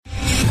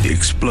The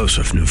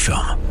explosive new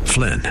film,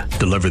 Flynn,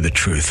 deliver the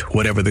truth,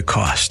 whatever the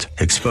cost,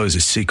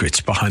 exposes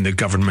secrets behind the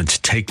government's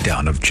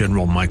takedown of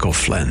General Michael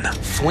Flynn.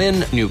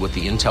 Flynn knew what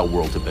the intel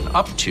world had been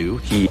up to.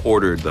 He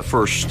ordered the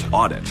first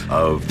audit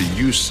of the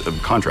use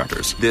of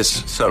contractors.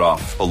 This set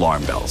off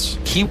alarm bells.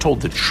 He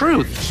told the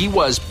truth. He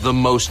was the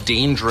most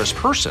dangerous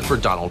person for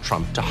Donald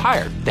Trump to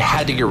hire. They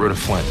had to get rid of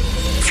Flynn.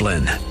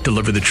 Flynn,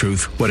 deliver the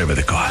truth, whatever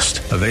the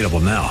cost. Available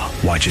now.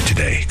 Watch it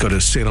today. Go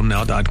to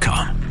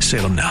salemnow.com.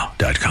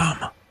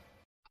 salemnow.com.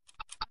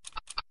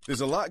 There's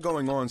a lot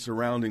going on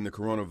surrounding the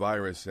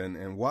coronavirus,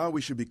 and while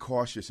we should be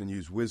cautious and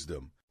use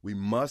wisdom, we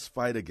must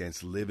fight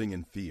against living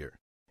in fear.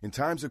 In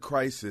times of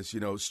crisis,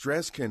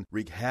 stress can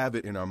wreak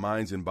havoc in our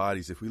minds and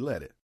bodies if we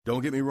let it.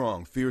 Don't get me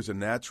wrong, fear is a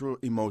natural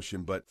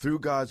emotion, but through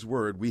God's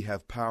word, we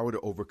have power to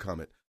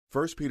overcome it.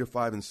 1 Peter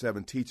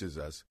 5:7 teaches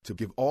us to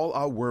give all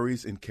our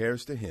worries and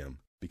cares to Him,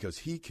 because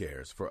He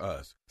cares for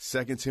us.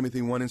 2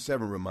 Timothy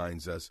 1:7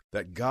 reminds us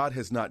that God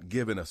has not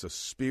given us a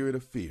spirit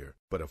of fear,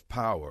 but of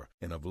power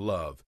and of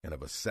love and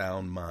of a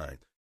sound mind.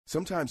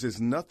 Sometimes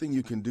there's nothing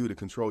you can do to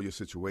control your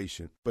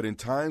situation, but in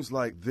times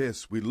like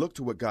this, we look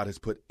to what God has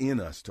put in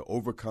us to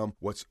overcome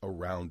what's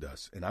around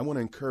us. And I want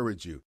to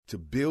encourage you to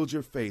build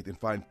your faith and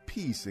find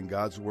peace in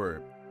God's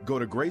Word. Go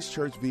to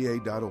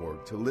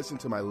gracechurchva.org to listen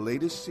to my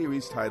latest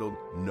series titled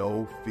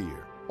No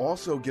Fear.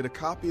 Also, get a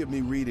copy of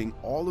me reading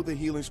all of the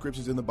healing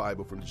scriptures in the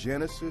Bible from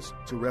Genesis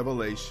to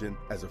Revelation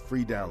as a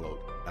free download.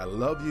 I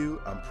love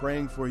you, I'm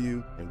praying for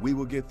you, and we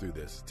will get through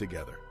this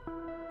together.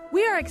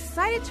 We are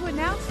excited to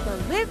announce the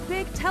Live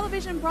Big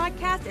television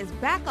broadcast is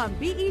back on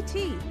BET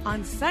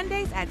on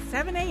Sundays at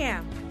 7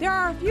 a.m. There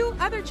are a few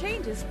other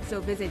changes,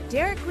 so visit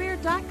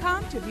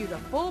DerekGreer.com to view the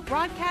full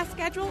broadcast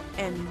schedule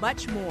and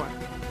much more.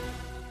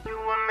 You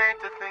were meant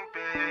to think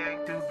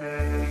big, too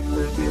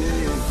big, too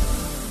big.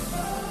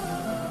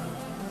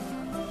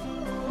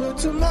 But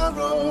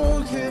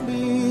tomorrow can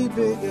be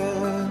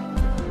bigger.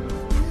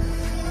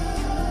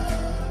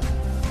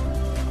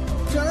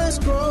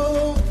 Just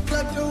grow,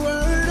 let the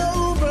word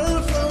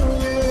overflow,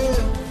 yeah.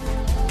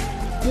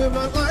 Live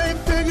a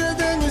life bigger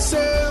than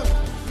yourself.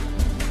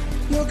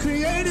 You're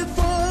created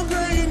for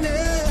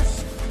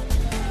greatness.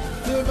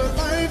 Live a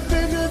life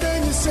bigger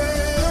than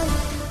yourself.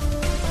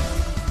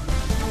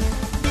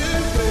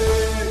 Live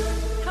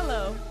big.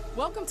 Hello,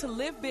 welcome to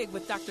Live Big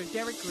with Dr.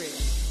 Derek Greer.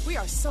 We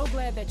are so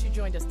glad that you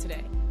joined us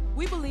today.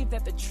 We believe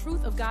that the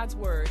truth of God's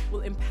Word will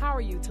empower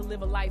you to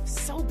live a life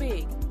so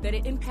big that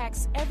it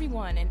impacts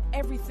everyone and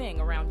everything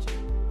around you.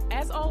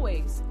 As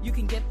always, you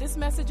can get this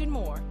message and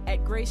more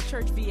at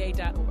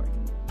gracechurchva.org.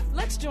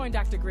 Let's join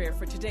Dr. Greer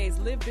for today's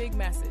Live Big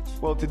message.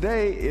 Well,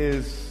 today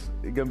is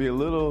going to be a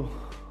little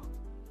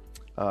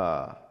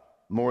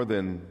more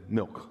than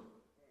milk.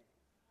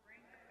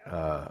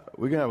 We're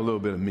going to have a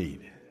little bit of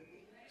meat.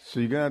 So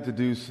you're going to have to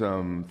do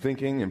some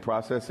thinking and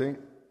processing.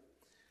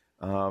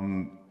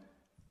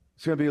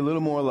 It's going to be a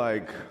little more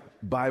like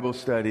Bible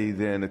study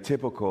than a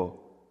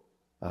typical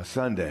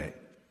Sunday.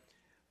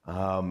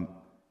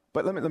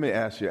 But let me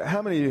ask you,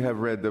 how many of you have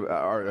read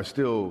are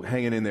still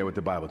hanging in there with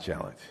the Bible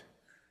Challenge?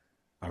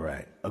 All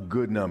right, a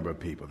good number of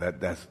people.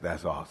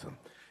 That's awesome.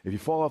 If you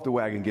fall off the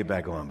wagon, get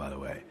back on, by the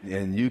way.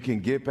 And you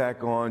can get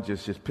back on,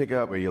 just pick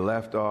up where you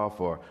left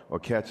off or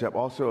catch up.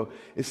 Also,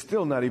 it's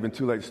still not even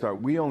too late to start.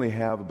 We only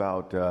have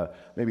about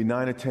maybe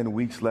 9 or 10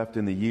 weeks left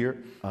in the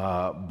year.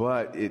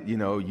 But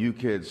you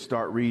could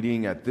start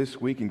reading at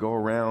this week and go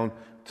around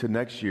to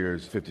next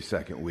year's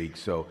 52nd week.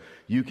 So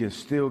you can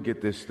still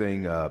get this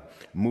thing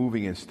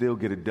moving and still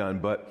get it done.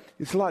 But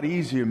it's a lot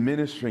easier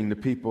ministering to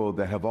people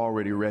that have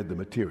already read the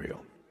material.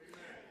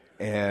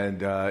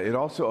 And it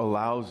also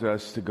allows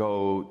us to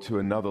go to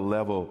another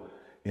level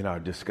in our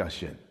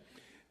discussion.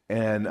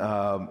 And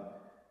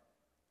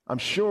I'm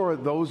sure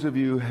those of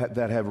you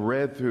that have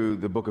read through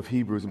the book of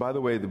Hebrews, and by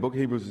the way, the book of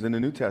Hebrews is in the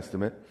New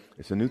Testament.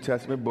 It's a New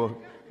Testament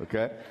book,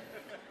 okay?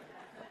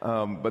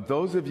 But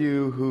those of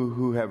you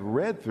who have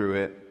read through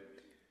it,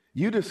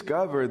 you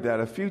discovered that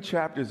a few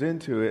chapters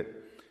into it,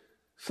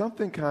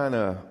 something kind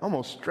of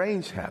almost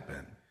strange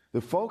happened.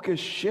 The focus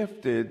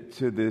shifted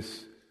to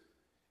this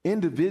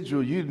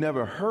individual you'd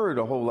never heard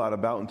a whole lot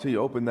about until you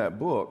opened that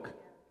book,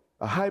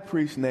 a high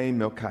priest named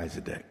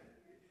Melchizedek.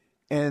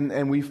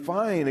 And we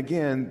find,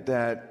 again,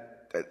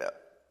 that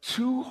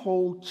 2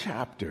 whole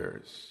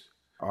chapters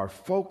are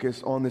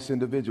focused on this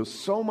individual.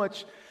 So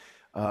much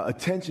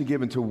attention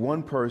given to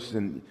one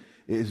person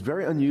is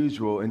very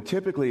unusual, and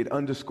typically it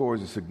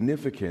underscores the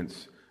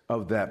significance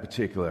of that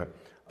particular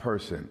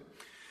person.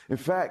 In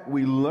fact,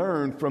 we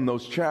learn from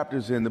those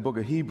chapters in the book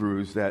of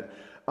Hebrews that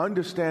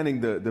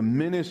understanding the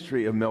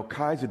ministry of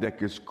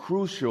Melchizedek is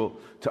crucial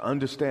to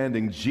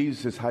understanding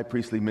Jesus' high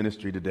priestly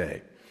ministry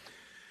today.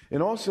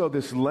 And also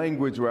this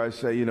language where I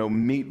say,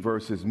 meat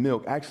versus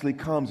milk actually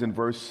comes in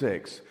verse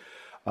 6.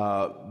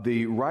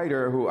 The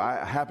writer, who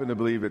I happen to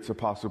believe it's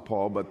Apostle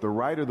Paul, but the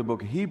writer of the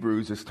book of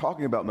Hebrews is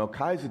talking about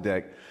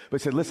Melchizedek, but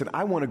said, listen,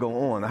 I want to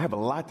go on. I have a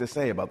lot to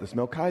say about this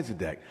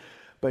Melchizedek.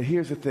 But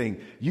here's the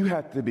thing. You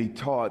have to be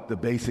taught the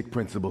basic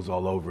principles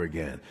all over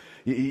again.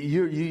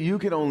 You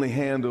can only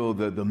handle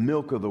the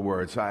milk of the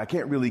word, so I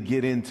can't really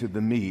get into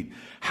the meat.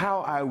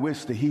 How I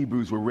wish the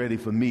Hebrews were ready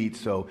for meat,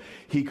 so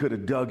he could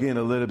have dug in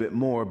a little bit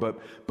more.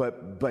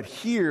 But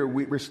here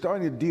we're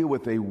starting to deal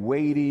with a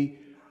weighty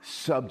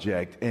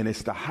subject, and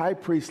it's the high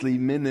priestly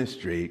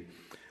ministry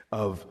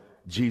of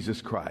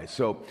Jesus Christ.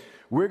 So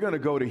we're going to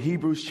go to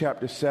Hebrews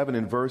chapter 7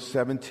 and verse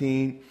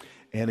 17.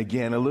 And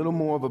again, a little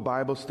more of a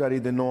Bible study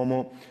than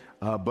normal,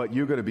 but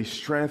you're going to be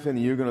strengthened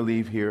and you're going to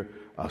leave here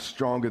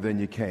stronger than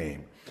you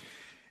came.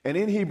 And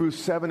in Hebrews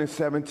 7 and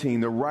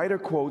 17, the writer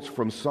quotes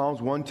from Psalms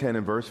 110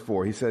 and verse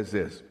 4. He says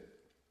this,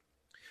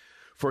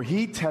 "For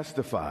he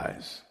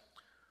testifies,"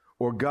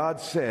 or God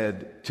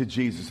said to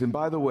Jesus. And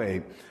by the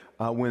way,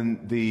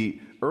 when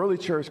the early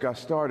church got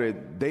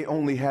started, they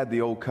only had the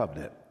Old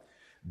Covenant.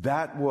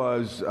 That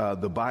was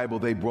the Bible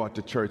they brought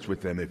to church with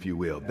them, if you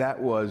will.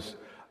 That was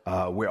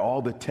where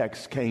all the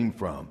texts came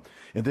from.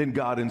 And then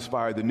God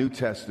inspired the New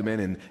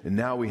Testament, and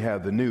now we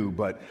have the New.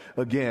 But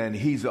again,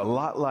 he's a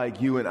lot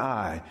like you and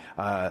I.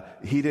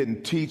 He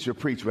didn't teach or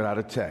preach without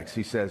a text.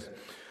 He says,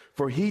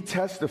 "For he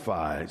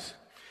testifies,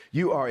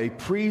 you are a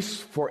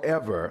priest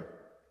forever,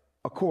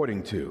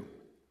 according to."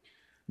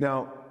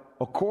 Now,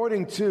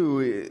 according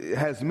to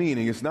has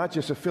meaning. It's not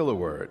just a filler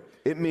word.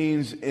 It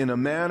means in a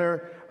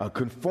manner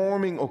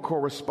conforming or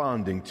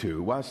corresponding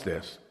to. Watch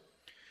this.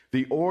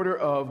 The order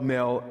of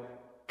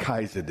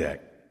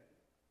Melchizedek.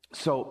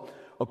 So,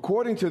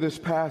 according to this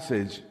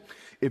passage,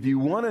 if you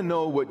want to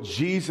know what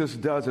Jesus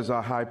does as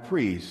our high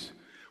priest,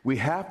 we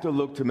have to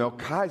look to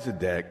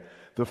Melchizedek,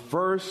 the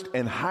first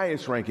and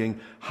highest ranking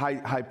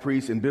high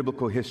priest in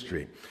biblical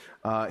history.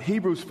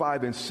 Hebrews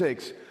 5 and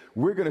 6,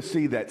 we're going to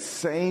see that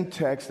same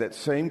text, that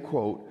same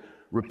quote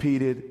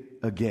repeated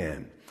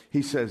again.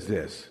 He says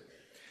this,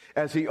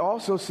 as he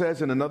also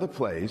says in another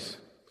place,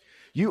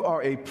 "You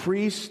are a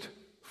priest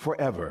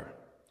forever,"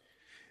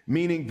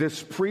 meaning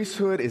this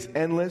priesthood is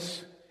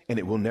endless and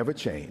it will never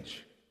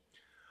change.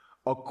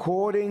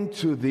 According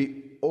to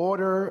the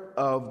order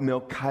of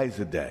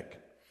Melchizedek,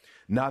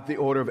 not the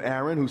order of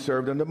Aaron who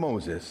served under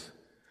Moses,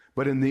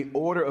 but in the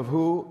order of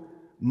who?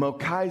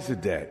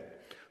 Melchizedek,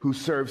 who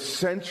served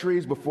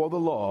centuries before the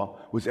law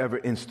was ever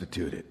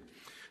instituted.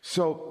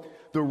 So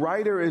the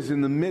writer is in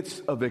the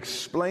midst of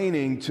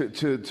explaining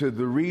to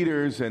the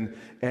readers and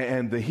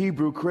the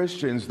Hebrew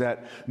Christians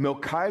that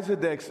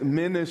Melchizedek's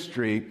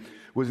ministry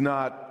was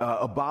not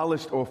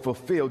abolished or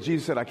fulfilled.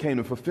 Jesus said, "I came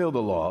to fulfill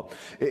the law."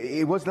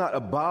 It was not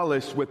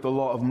abolished with the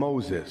law of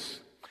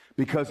Moses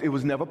because it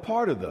was never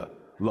part of the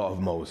law of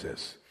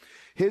Moses.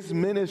 His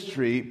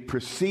ministry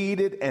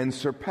preceded and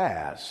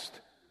surpassed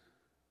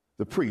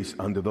the priests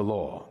under the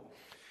law.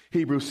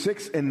 Hebrews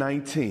 6 and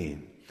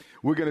 19.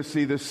 We're going to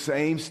see the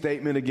same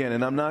statement again,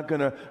 and I'm not going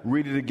to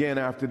read it again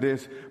after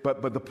this,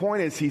 but the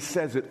point is he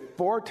says it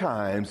 4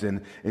 times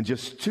in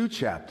just 2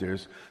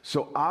 chapters,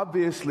 so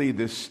obviously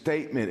this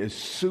statement is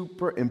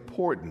super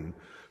important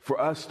for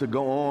us to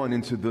go on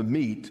into the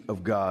meat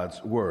of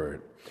God's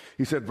word.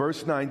 He said,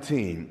 verse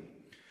 19,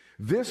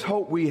 "This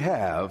hope we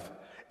have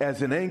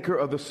as an anchor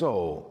of the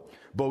soul,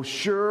 both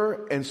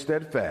sure and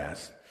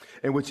steadfast,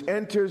 and which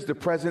enters the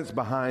presence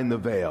behind the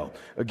veil."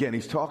 Again,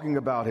 he's talking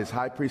about his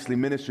high priestly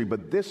ministry,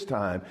 but this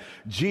time,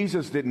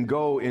 Jesus didn't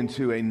go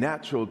into a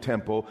natural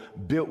temple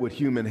built with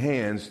human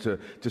hands to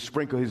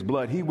sprinkle his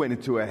blood. He went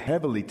into a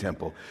heavenly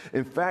temple.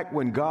 In fact,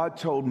 when God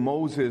told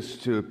Moses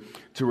to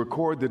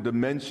record the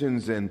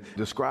dimensions and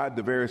describe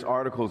the various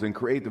articles and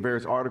create the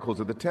various articles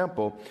of the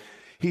temple,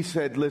 he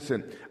said,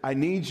 "Listen, I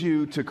need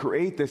you to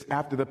create this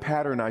after the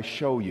pattern I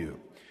show you,"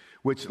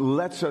 which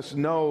lets us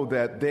know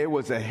that there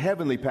was a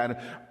heavenly pattern.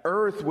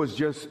 Earth was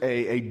just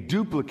a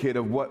duplicate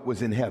of what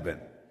was in heaven.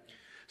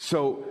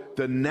 So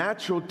the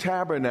natural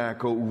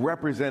tabernacle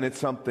represented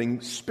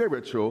something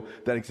spiritual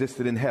that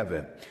existed in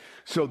heaven.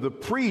 So the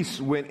priests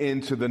went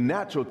into the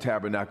natural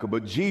tabernacle,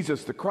 but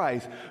Jesus the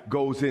Christ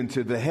goes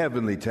into the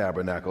heavenly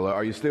tabernacle.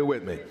 Are you still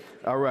with me?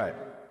 All right.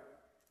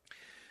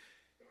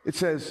 It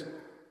says,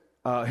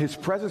 his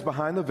presence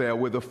behind the veil,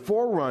 where the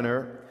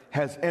forerunner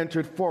has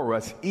entered for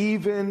us,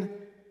 even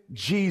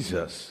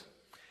Jesus,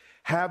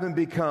 having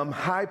become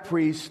high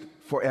priest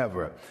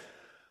forever.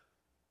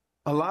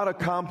 A lot of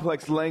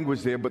complex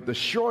language there, but the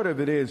short of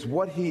it is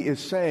what he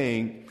is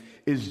saying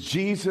is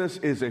Jesus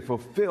is a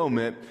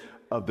fulfillment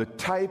of the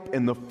type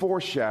and the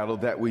foreshadow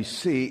that we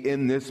see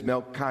in this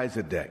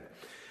Melchizedek.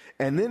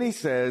 And then he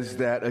says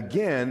that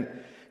again,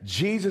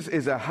 Jesus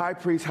is a high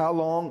priest, how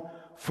long?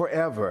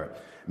 Forever.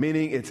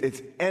 Meaning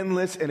it's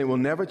endless and it will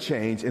never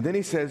change. And then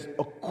he says,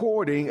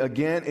 according,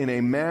 again, in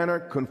a manner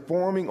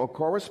conforming or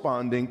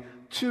corresponding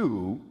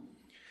to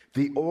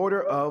the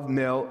order of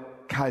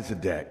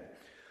Melchizedek.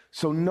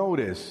 So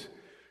notice,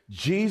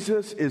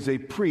 Jesus is a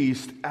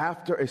priest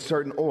after a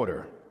certain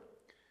order.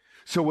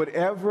 So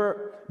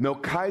whatever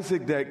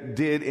Melchizedek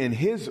did in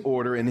his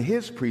order, in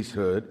his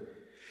priesthood,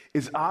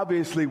 is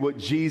obviously what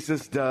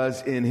Jesus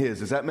does in his.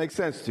 Does that make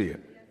sense to you?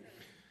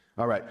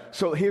 All right.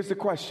 So here's the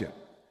question.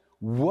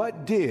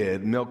 What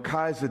did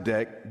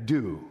Melchizedek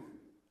do?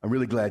 I'm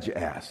really glad you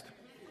asked.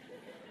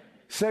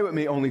 Say with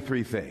me, only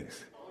three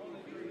things.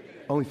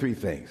 Only three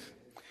things.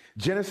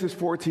 Genesis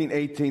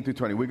 14:18 through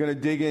 20. We're going to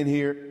dig in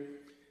here.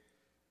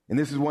 And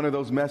this is one of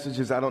those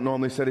messages I don't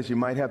normally say this. You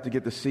might have to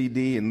get the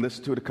CD and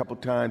listen to it a couple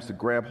times to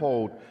grab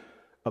hold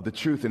of the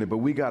truth in it. But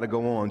we got to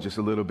go on just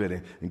a little bit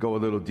and go a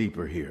little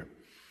deeper here.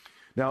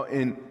 Now,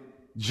 in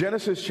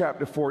Genesis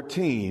chapter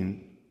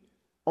 14,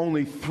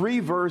 only 3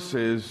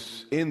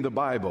 verses in the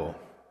Bible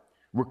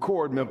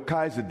record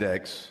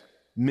Melchizedek's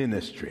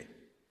ministry.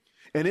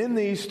 And in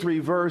these 3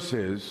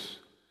 verses,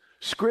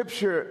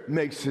 Scripture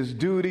makes his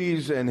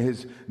duties and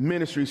his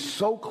ministry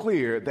so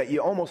clear that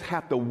you almost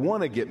have to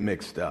want to get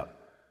mixed up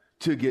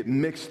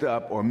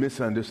or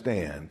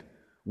misunderstand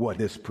what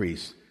this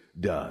priest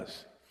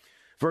does.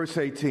 Verse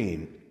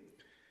 18,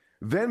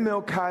 then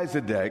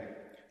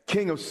Melchizedek,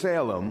 king of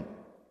Salem,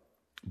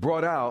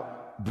 brought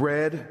out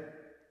bread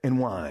and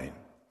wine.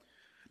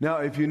 Now,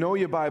 if you know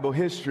your Bible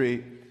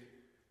history,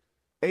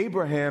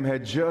 Abraham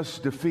had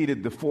just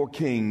defeated the 4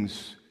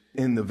 kings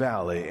in the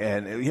valley,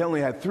 and he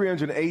only had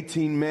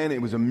 318 men.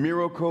 It was a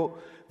miracle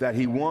that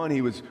he won.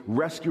 He was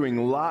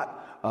rescuing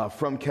Lot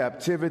from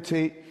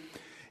captivity.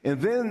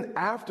 And then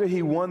after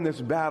he won this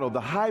battle,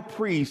 the high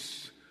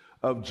priest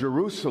of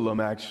Jerusalem,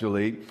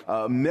 actually,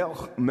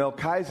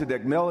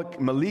 Melchizedek,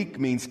 Malik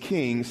means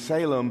king,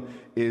 Salem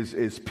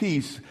is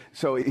peace.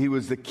 So he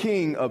was the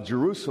king of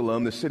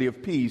Jerusalem, the city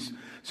of peace.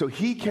 So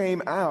he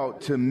came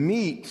out to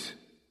meet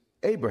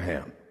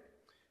Abraham.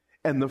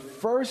 And the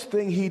first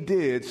thing he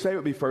did, say it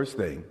would be first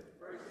thing,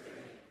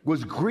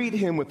 was greet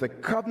him with a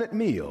covenant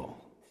meal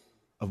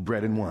of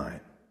bread and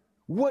wine.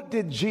 What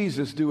did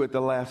Jesus do at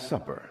the Last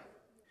Supper?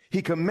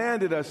 He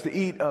commanded us to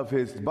eat of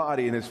his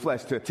body and his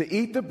flesh, to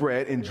eat the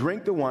bread and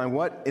drink the wine,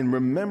 what? In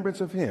remembrance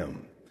of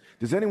him.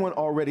 Does anyone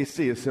already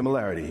see a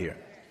similarity here?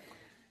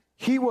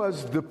 He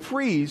was the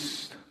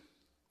priest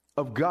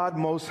of God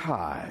Most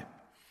High.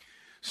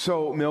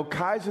 So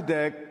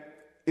Melchizedek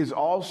is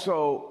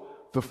also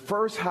the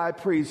first high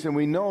priest, and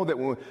we know that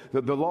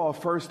the law of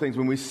first things,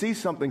 when we see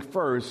something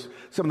first,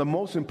 some of the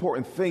most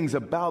important things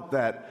about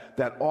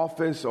that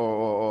office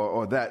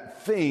or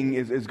that thing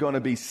is going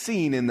to be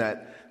seen in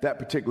that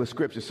particular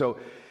scripture. So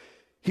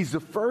he's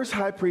the first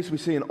high priest we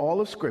see in all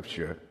of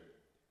Scripture,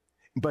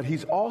 but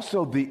he's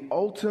also the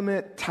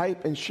ultimate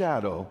type and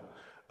shadow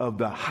of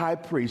the high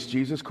priest,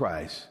 Jesus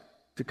Christ,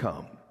 to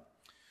come.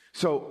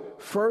 So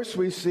first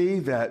we see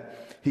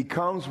that he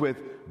comes with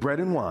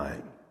bread and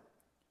wine.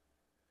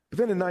 But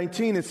then in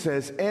 19 it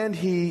says, and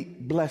he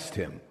blessed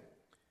him.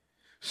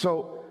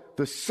 So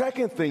the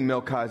second thing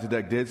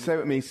Melchizedek did, say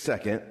with me,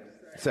 second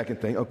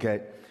thing,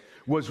 okay,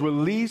 was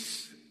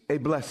release a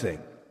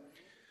blessing.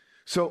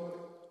 So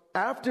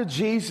after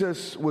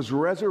Jesus was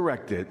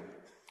resurrected,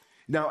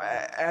 now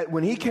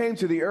when he came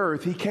to the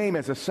earth, he came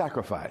as a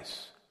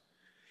sacrifice.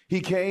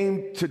 He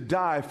came to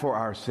die for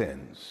our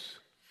sins.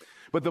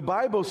 But the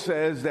Bible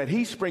says that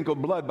he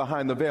sprinkled blood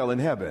behind the veil in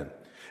heaven.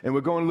 And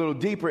we're going a little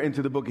deeper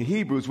into the book of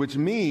Hebrews, which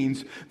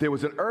means there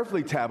was an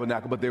earthly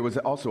tabernacle, but there was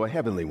also a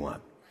heavenly one.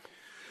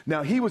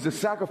 Now, he was a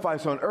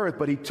sacrifice on earth,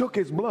 but he took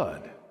his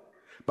blood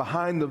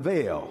behind the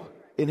veil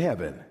in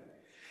heaven,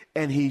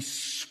 and he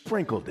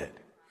sprinkled it.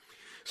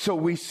 So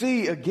we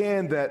see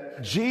again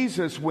that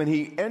Jesus, when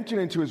he entered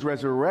into his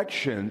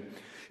resurrection,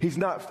 he's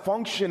not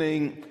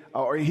functioning,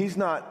 or he's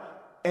not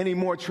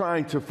anymore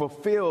trying to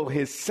fulfill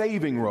his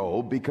saving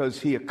role, because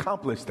he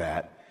accomplished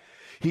that.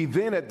 He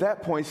then at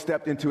that point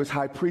stepped into his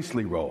high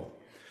priestly role.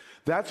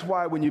 That's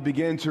why when you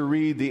begin to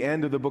read the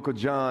end of the book of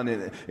John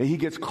and he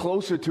gets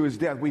closer to his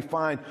death, we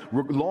find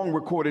long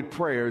recorded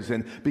prayers,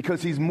 and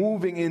because he's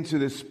moving into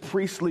this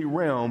priestly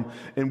realm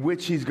in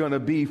which he's going to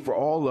be for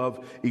all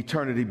of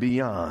eternity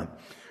beyond.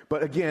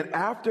 But again,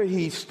 after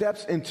he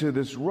steps into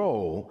this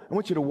role, I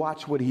want you to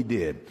watch what he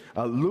did.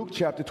 Luke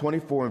chapter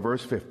 24 and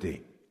verse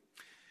 50.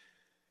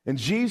 And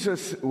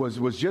Jesus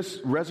was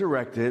just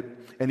resurrected,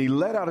 and he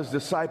led out his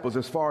disciples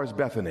as far as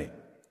Bethany.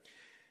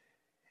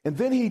 And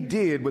then he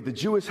did what the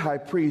Jewish high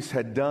priest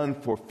had done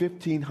for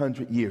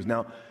 1,500 years.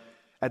 Now,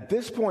 at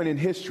this point in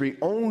history,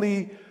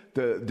 only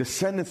the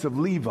descendants of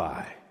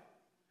Levi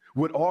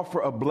would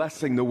offer a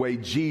blessing the way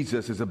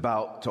Jesus is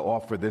about to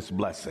offer this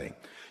blessing.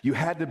 You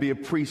had to be a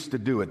priest to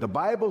do it. The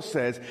Bible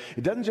says,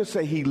 it doesn't just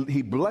say he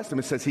blessed them,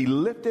 it says he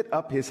lifted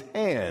up his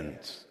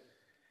hands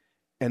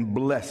and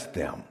blessed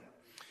them.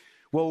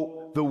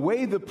 Well, the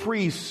way the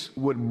priest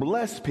would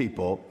bless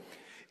people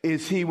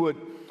is he would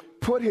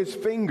put his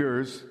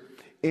fingers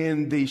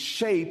in the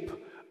shape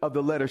of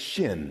the letter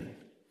Shin.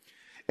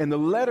 And the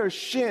letter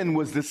Shin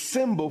was the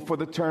symbol for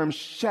the term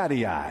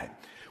Shaddai,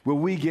 where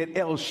we get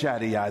El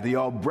Shaddai, the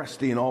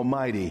all-breasty and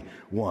almighty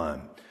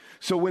one.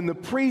 So when the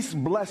priest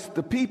blessed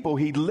the people,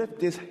 he'd lift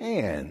his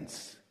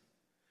hands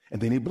and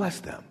then he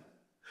blessed them.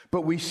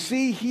 But we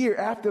see here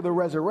after the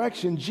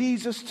resurrection,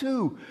 Jesus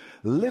too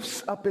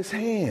lifts up his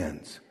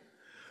hands.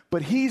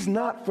 But he's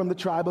not from the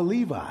tribe of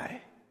Levi.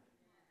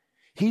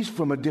 He's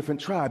from a different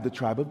tribe, the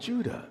tribe of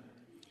Judah.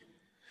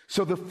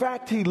 So the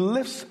fact he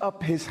lifts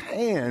up his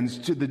hands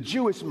to the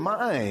Jewish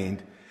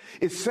mind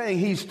It's saying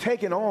he's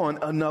taken on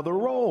another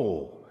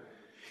role.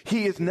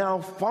 He is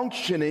now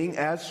functioning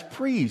as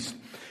priest.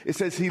 It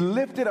says he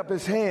lifted up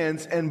his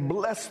hands and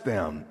blessed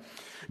them.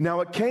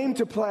 Now it came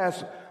to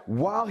pass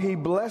while he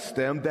blessed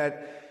them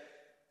that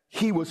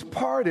he was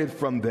parted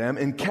from them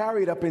and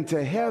carried up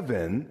into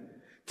heaven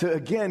to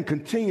again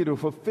continue to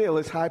fulfill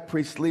his high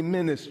priestly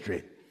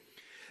ministry.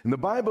 And the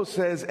Bible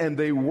says, and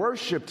they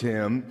worshiped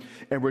him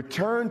and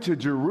returned to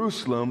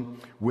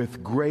Jerusalem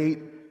with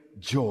great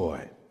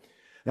joy.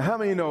 Now, how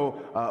many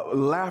know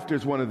laughter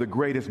is one of the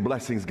greatest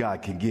blessings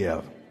God can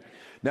give?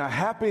 Now,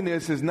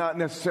 happiness is not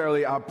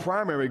necessarily our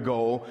primary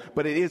goal,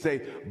 but it is a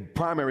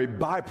primary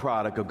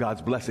byproduct of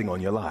God's blessing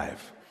on your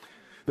life.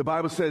 The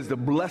Bible says the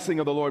blessing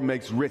of the Lord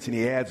makes rich and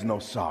he adds no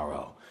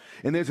sorrow.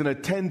 And there's an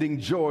attending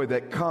joy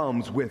that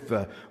comes with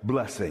the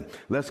blessing.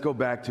 Let's go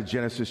back to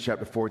Genesis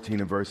chapter 14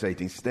 and verse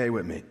 18. Stay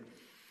with me.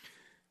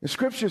 The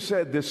scripture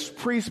said this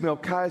priest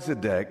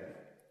Melchizedek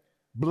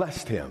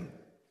blessed him.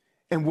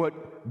 And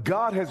what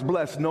God has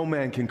blessed, no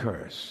man can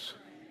curse.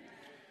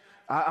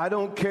 I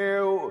don't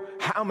care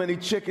how many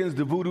chickens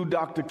the voodoo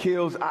doctor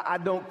kills. I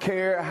don't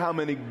care how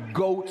many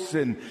goats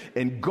and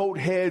goat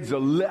heads are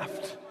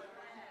left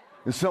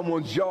in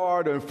someone's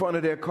yard or in front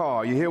of their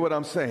car. You hear what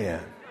I'm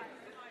saying?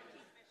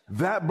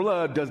 That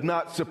blood does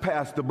not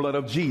surpass the blood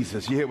of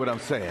Jesus. You hear what I'm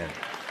saying?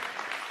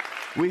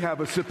 We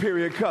have a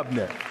superior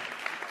covenant.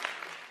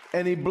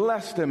 And he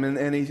blessed him,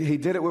 and he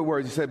did it with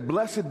words. He said,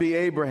 blessed be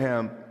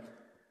Abraham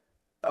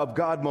of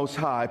God Most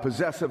High,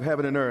 possessor of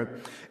heaven and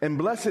earth. And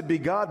blessed be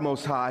God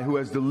Most High, who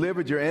has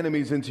delivered your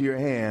enemies into your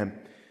hand.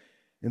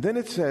 And then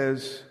it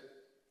says,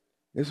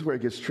 this is where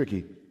it gets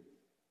tricky.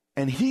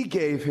 And he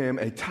gave him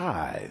a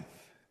tithe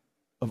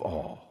of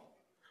all.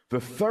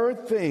 The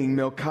third thing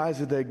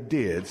Melchizedek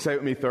did, say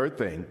with me, third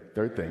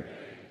thing,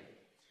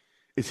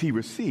 is he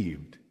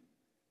received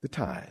the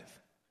tithe.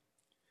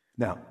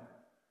 Now,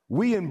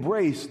 we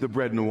embrace the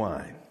bread and the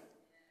wine.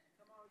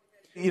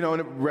 You know,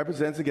 and it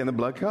represents, again, the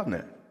blood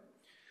covenant.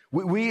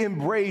 We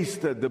embrace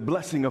the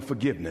blessing of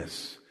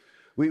forgiveness.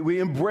 We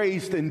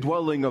embrace the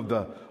indwelling of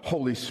the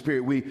Holy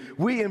Spirit.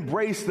 We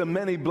embrace the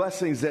many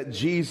blessings that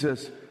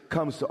Jesus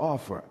comes to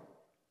offer.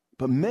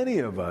 But many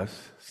of us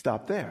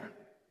stop there.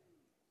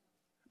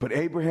 But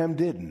Abraham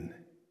didn't,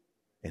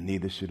 and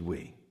neither should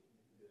we.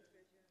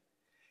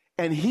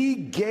 And he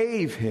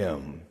gave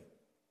him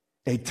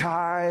a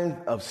tithe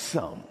of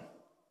some,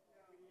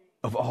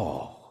 of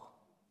all.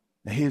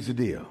 Now here's the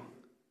deal.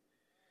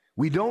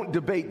 We don't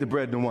debate the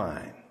bread and the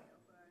wine.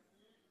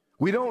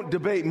 We don't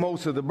debate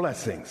most of the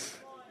blessings.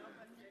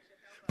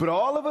 But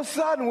all of a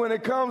sudden, when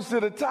it comes to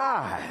the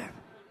tithe,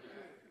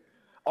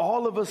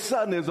 all of a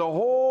sudden there's a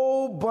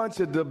whole bunch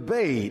of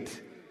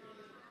debate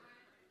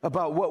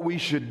about what we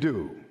should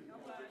do.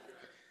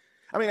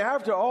 I mean,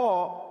 after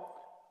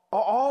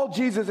all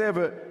Jesus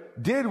ever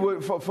did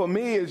for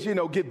me is,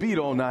 get beat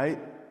all night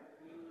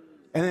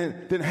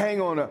and then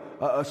hang on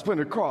a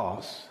splintered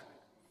cross.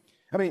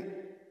 I mean,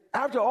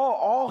 after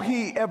all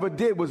he ever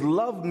did was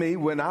love me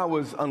when I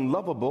was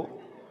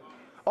unlovable.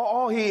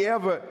 All he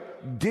ever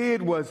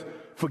did was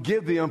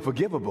forgive the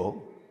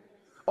unforgivable.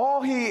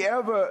 All he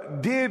ever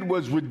did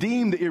was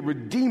redeem the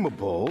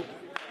irredeemable.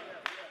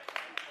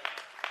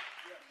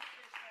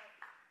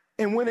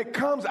 And when it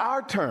comes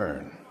our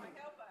turn,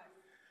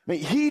 I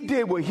mean, he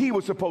did what he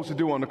was supposed to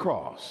do on the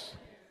cross.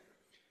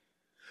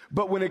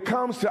 But when it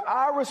comes to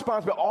our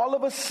responsibility, all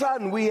of a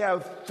sudden we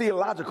have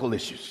theological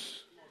issues.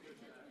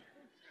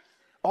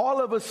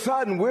 All of a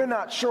sudden we're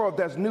not sure if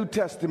that's New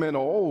Testament or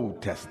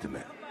Old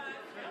Testament.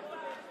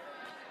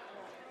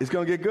 It's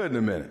going to get good in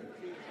a minute.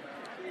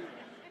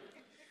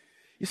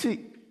 You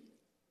see,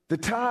 the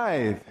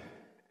tithe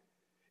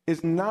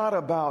is not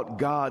about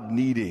God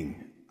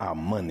needing our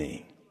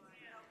money.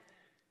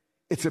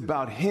 It's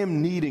about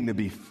him needing to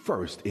be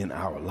first in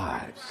our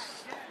lives.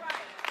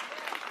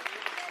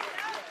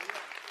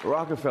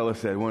 Rockefeller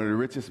said, one of the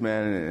richest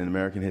men in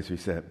American history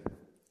said,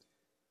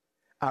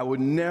 I would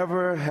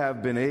never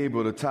have been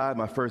able to tithe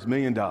my first $1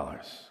 million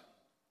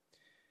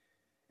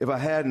if I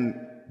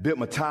hadn't built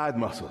my tithe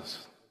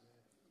muscles.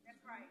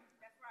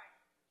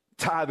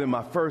 Tithing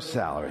my first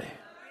salary,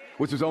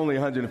 which was only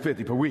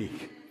 $150 per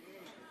week.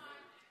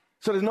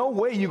 So there's no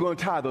way you're going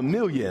to tithe $1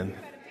 million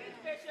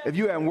if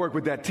you haven't worked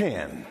with that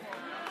 10.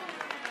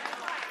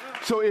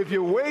 So if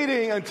you're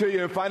waiting until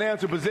you're in a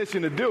financial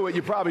position to do it,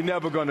 you're probably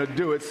never going to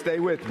do it. Stay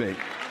with me.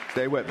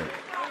 Stay with me.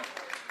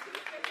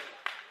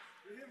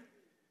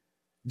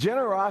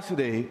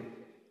 Generosity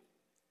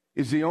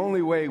is the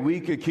only way we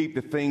could keep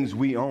the things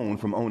we own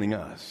from owning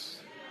us.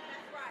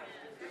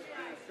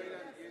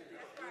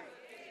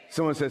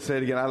 Someone said, say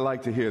it again. I'd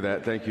like to hear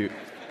that. Thank you.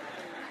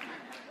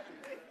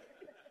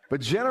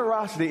 But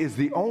generosity is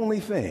the only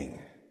thing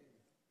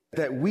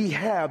that we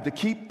have to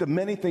keep the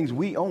many things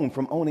we own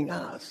from owning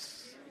us.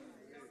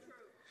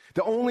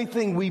 The only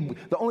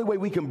way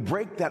we can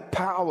break that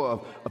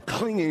power of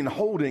clinging and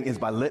holding is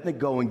by letting it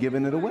go and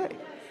giving it away.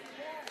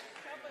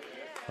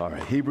 All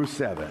right, Hebrews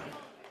 7.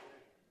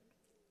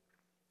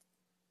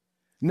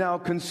 Now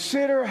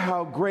consider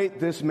how great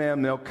this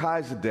man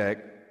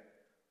Melchizedek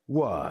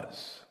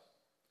was,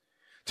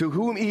 to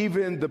whom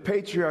even the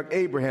patriarch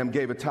Abraham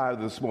gave a tithe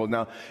of the small.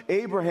 Now,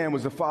 Abraham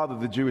was the father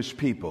of the Jewish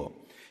people.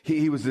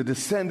 He was a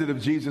descendant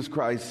of Jesus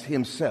Christ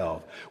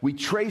himself. We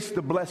trace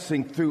the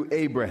blessing through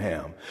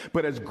Abraham.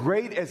 But as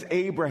great as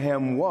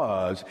Abraham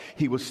was,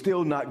 he was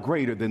still not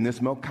greater than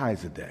this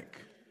Melchizedek.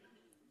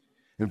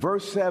 And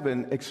verse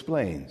 7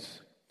 explains.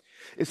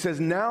 It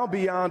says, now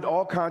beyond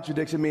all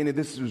contradiction, meaning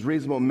this is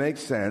reasonable, makes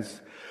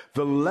sense,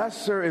 the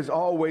lesser is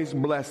always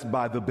blessed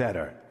by the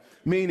better.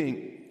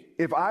 Meaning,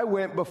 if I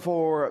went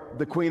before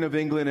the Queen of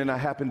England and I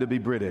happened to be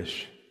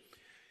British,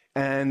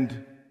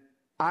 and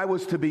I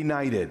was to be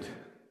knighted,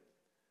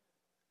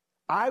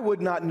 I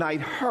would not knight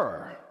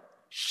her.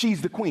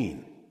 She's the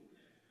queen.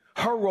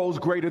 Her role's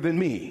greater than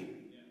me.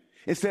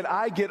 Instead,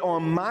 I get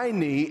on my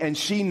knee and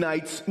she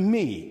knights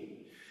me.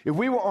 If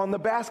we were on the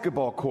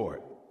basketball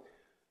court,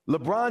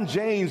 LeBron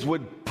James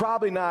would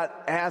probably not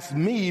ask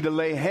me to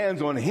lay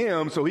hands on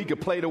him so he could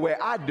play the way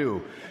I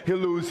do. He'll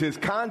lose his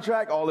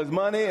contract, all his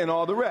money, and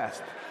all the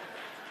rest.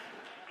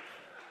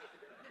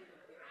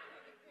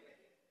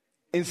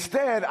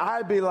 Instead,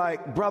 I'd be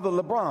like, Brother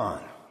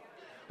LeBron,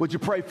 would you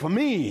pray for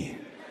me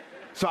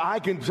so I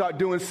can start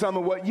doing some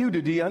of what you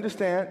do? Do you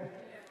understand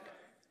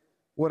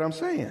what I'm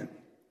saying?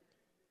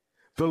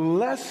 The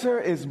lesser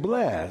is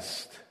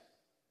blessed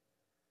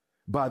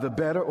by the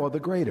better or the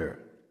greater.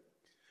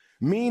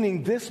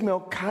 Meaning this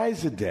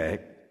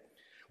Melchizedek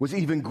was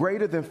even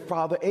greater than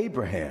Father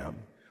Abraham,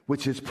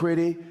 which is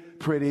pretty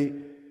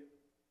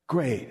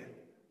great.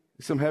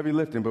 Some heavy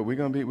lifting, but you're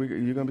going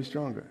to be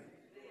stronger.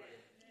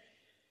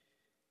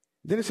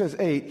 Then it says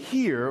 8,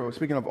 here,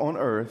 speaking of on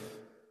earth,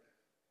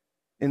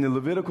 in the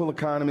Levitical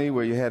economy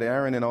where you had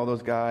Aaron and all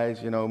those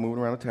guys, moving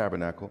around the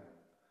tabernacle,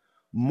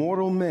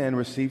 mortal men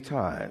received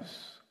tithes.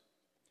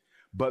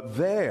 But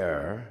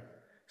there,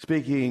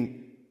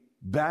 speaking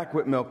back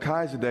with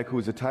Melchizedek, who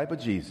is a type of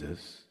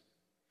Jesus,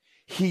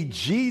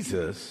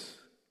 Jesus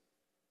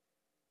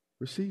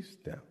receives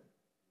them.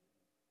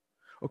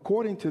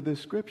 According to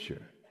this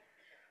scripture,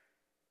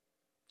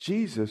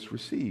 Jesus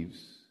receives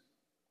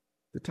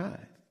the tithe.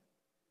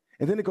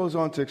 And then it goes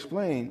on to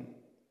explain,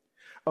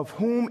 of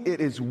whom it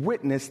is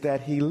witnessed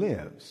that he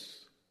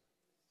lives.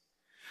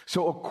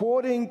 So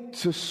according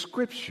to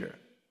scripture,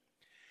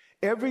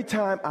 every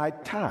time I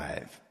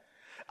tithe,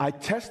 I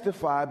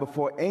testify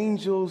before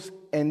angels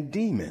and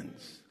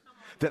demons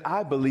that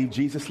I believe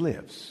Jesus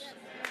lives.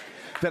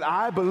 That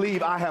I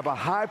believe I have a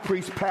high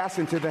priest pass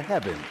into the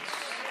heavens.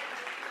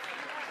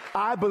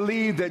 I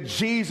believe that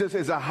Jesus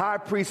is a high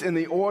priest in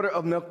the order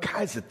of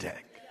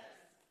Melchizedek.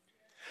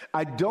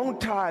 I don't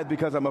tithe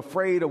because I'm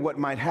afraid of what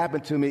might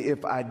happen to me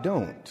if I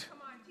don't.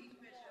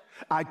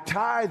 I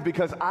tithe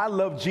because I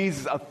love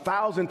Jesus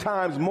 1,000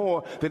 times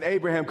more than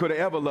Abraham could have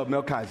ever loved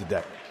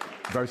Melchizedek.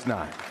 Verse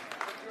 9.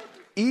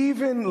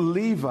 Even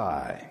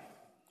Levi,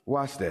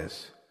 watch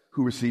this,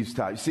 who receives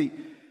tithe. See,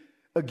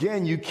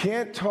 again, you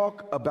can't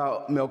talk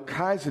about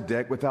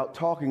Melchizedek without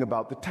talking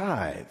about the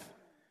tithe,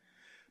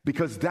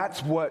 because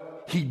that's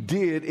what he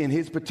did in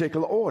his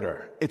particular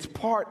order. It's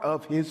part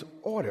of his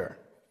order.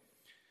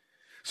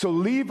 So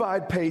Levi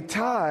paid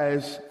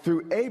tithes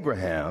through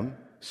Abraham,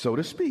 so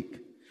to speak,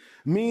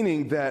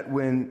 meaning that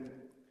when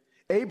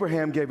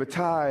Abraham gave a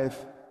tithe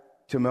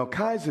to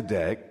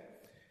Melchizedek,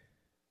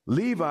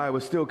 Levi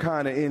was still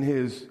kind of in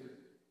his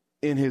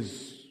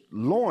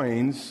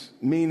loins,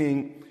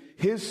 meaning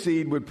his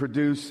seed would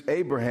produce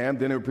Abraham,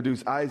 then it would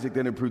produce Isaac,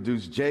 then it would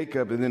produce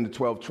Jacob, and then the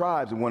 12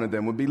 tribes, and one of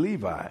them would be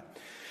Levi.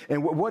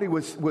 And what he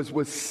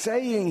was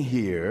saying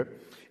here,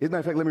 as a matter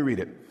of fact, let me read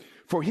it.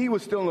 For he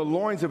was still in the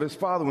loins of his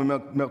father when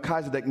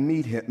Melchizedek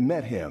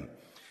met him.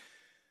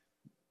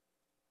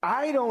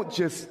 I don't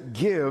just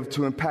give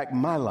to impact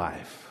my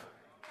life,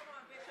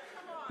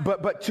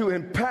 but to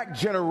impact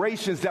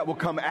generations that will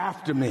come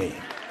after me.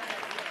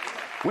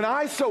 When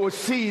I sow a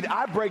seed,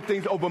 I break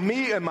things over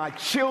me and my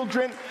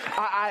children.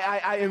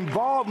 I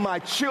involve my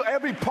children,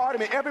 every part of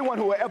me, everyone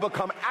who will ever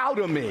come out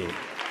of me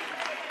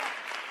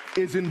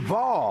is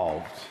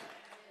involved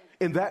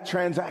in that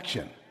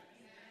transaction.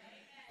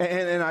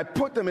 And I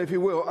put them, if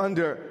you will,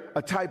 under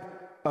a type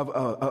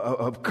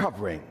of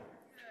covering.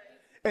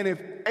 And if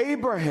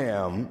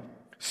Abraham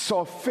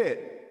saw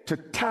fit to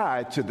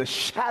tithe to the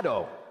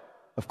shadow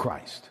of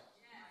Christ,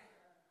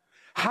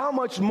 how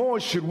much more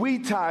should we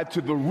tithe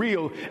to the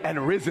real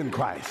and risen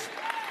Christ?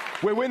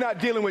 Where we're not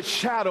dealing with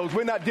shadows,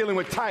 we're not dealing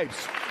with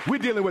types, we're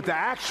dealing with the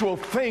actual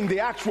thing, the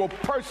actual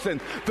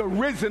person, the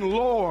risen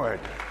Lord.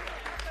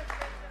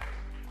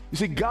 You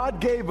see,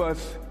 God gave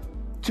us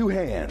two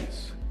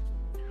hands.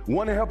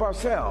 One to help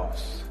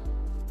ourselves,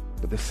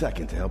 but the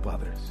second to help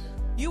others.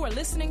 You are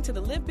listening to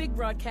the Live Big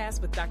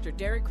broadcast with Dr.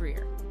 Derek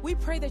Grier. We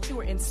pray that you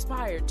are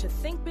inspired to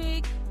think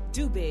big,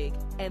 do big,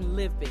 and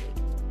live big.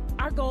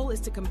 Our goal is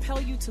to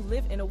compel you to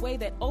live in a way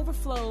that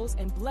overflows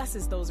and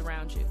blesses those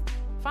around you.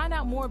 Find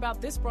out more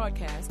about this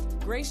broadcast,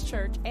 Grace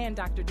Church, and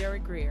Dr.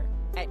 Derek Grier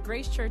at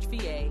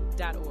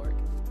gracechurchva.org.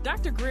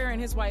 Dr. Greer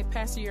and his wife,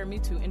 Pastor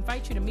Yermitu,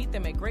 invite you to meet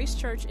them at Grace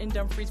Church in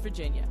Dumfries,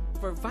 Virginia,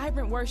 for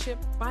vibrant worship,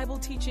 Bible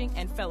teaching,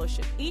 and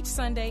fellowship each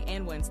Sunday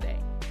and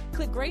Wednesday.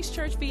 Click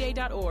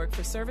gracechurchva.org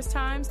for service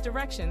times,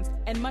 directions,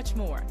 and much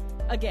more.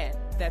 Again,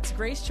 that's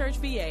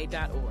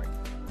gracechurchva.org.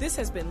 This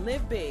has been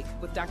Live Big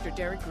with Dr.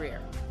 Derek Greer.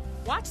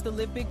 Watch the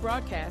Live Big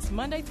broadcast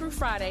Monday through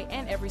Friday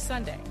and every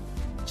Sunday.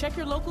 Check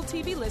your local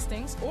TV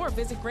listings or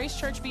visit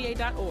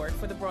gracechurchva.org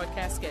for the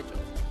broadcast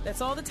schedule.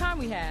 That's all the time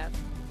we have.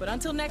 But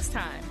until next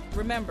time,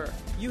 remember,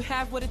 you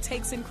have what it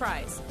takes in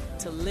Christ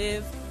to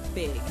live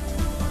big.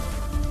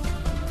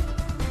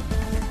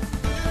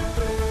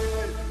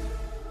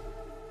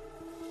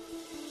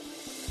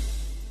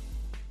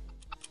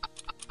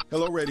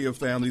 Hello, radio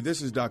family.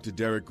 This is Dr.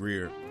 Derek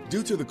Greer.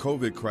 Due to the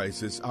COVID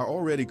crisis, our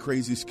already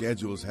crazy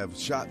schedules have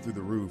shot through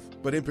the roof.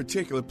 But in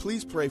particular,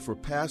 please pray for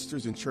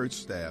pastors and church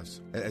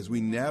staffs as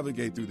we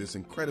navigate through this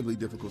incredibly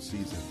difficult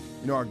season.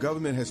 You know, our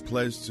government has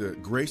pledged to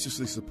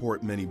graciously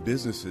support many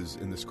businesses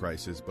in this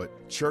crisis,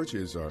 but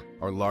churches are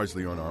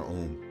largely on our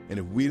own. And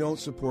if we don't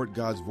support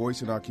God's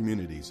voice in our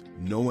communities,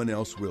 no one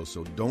else will.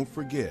 So don't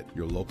forget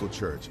your local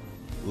church.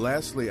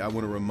 Lastly, I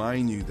want to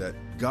remind you that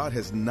God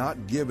has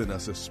not given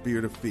us a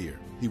spirit of fear.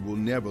 He will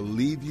never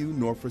leave you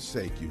nor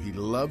forsake you. He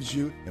loves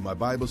you, and my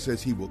Bible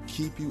says he will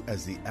keep you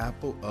as the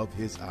apple of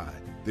his eye.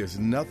 There's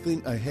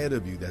nothing ahead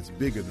of you that's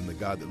bigger than the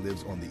God that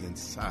lives on the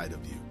inside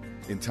of you.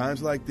 In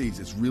times like these,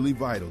 it's really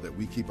vital that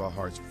we keep our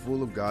hearts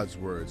full of God's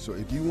word. So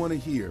if you want to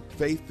hear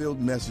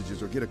faith-filled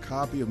messages or get a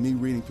copy of me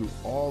reading through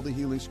all the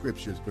healing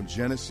scriptures from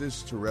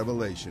Genesis to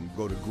Revelation,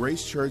 go to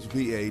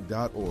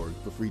gracechurchva.org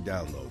for free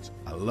downloads.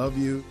 I love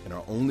you, and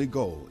our only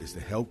goal is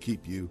to help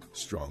keep you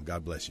strong.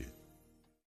 God bless you.